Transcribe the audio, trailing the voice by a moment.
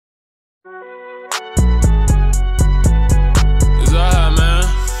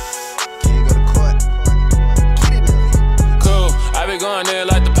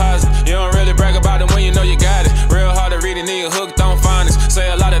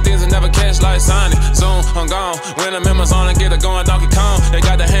like Sonic. Zoom, I'm gone. When the members on and get it going Donkey Kong. They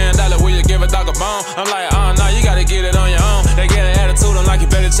got the hand dollar, will you give a dog a bone? I'm like, nah, you gotta get it on your own. They get an attitude, I'm like, you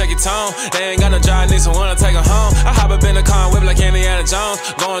better check your tone. They ain't got no job, need someone to take her home. I hop up in the car and whip like Indiana Jones.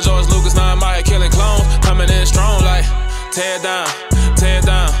 Going George Lucas, now I'm out here killing clones. Coming in strong like, tear down, tear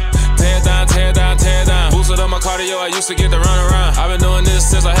down. Tear down, tear down, tear down. Boosted up my cardio, I used to get to run around. I've been doing this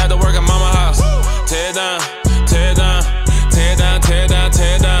since I had to work at mama house. Tear down, tear down, tear down, tear down,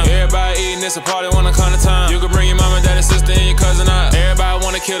 tear down. Everybody eating, it's a party when I come to time. You can bring your mama, daddy, sister, and your cousin out. Everybody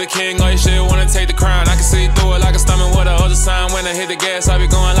wanna kill the king, or you shit wanna take the crown. I can see through it like a stomach with a other sign. When I hit the gas, I be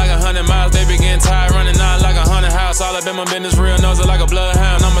going like 100 miles. They be getting tired, running out like 100 house. All up in my business, real nose like a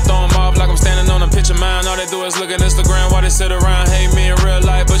bloodhound. I'ma throw them off like I'm standing on a picture mound. All they do is look at Instagram while they sit around. Hate me in real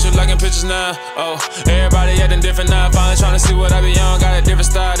life, but you liking pictures now. Oh, everybody acting different now. Finally trying to see what I be on. Got a different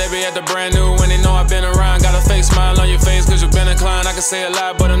style, they be at the brand new when they know I've been around. Got a fake smile on your face cause you been inclined. I can say a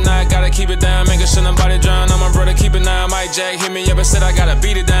lot, but I'm not. Gotta keep it down, making sure nobody drown. I'm my brother, keep it now. Mike Jack hit me up and said I gotta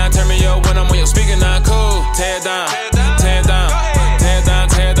beat it down. Turn me up when I'm on your speaker now. Cool, tear down, tear down, tear down,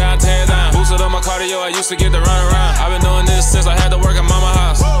 tear down, tear down. Boosted up my cardio, I used to get to run around. I've been doing this since I had to work at mama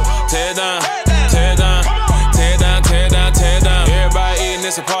house. Tear down, tear down, tear down, tear down, tear down. Everybody eating,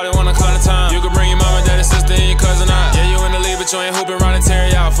 it's a party when I come to time. You can bring your mama, daddy, sister, and your cousin out. Yeah, you in the league, but you ain't hooping around and tear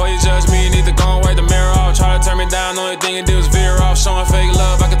you out. Before you judge me, you need to go and wipe the mirror off. Try to turn me down, only thing you did was veer off. Showing fake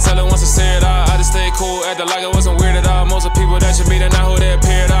love, I can tell it once I say it all. I just stay cool, acting like it wasn't weird at all. Most of the people that you meet are not who they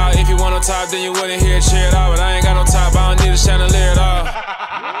appear at all. If you want on top, then you wouldn't hear it cheer at all. But I ain't got no top, I don't need a chandelier at all.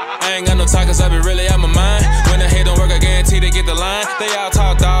 I ain't got no talk cause I be really out my mind. When the hate don't work, I guarantee they get the line. They all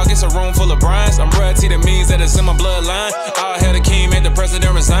talk dog, it's a room full of brines. I'm royalty, that means that it's in my bloodline. All hail the king, make the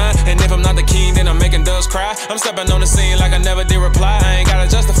president resign. And if I'm not the king, then I'm making doves cry. I'm stepping on the scene like I never did reply. I ain't gotta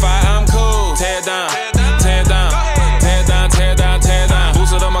justify, I'm cool. Tear down, tear down, tear down, tear down, tear down.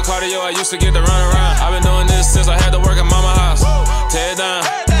 Boosted up my cardio, I used to get to run around. I've been doing this since I had to work at mama house. Tear down,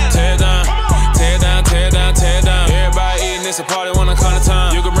 tear down, tear down, tear down, tear down. Everybody eating, it's a party when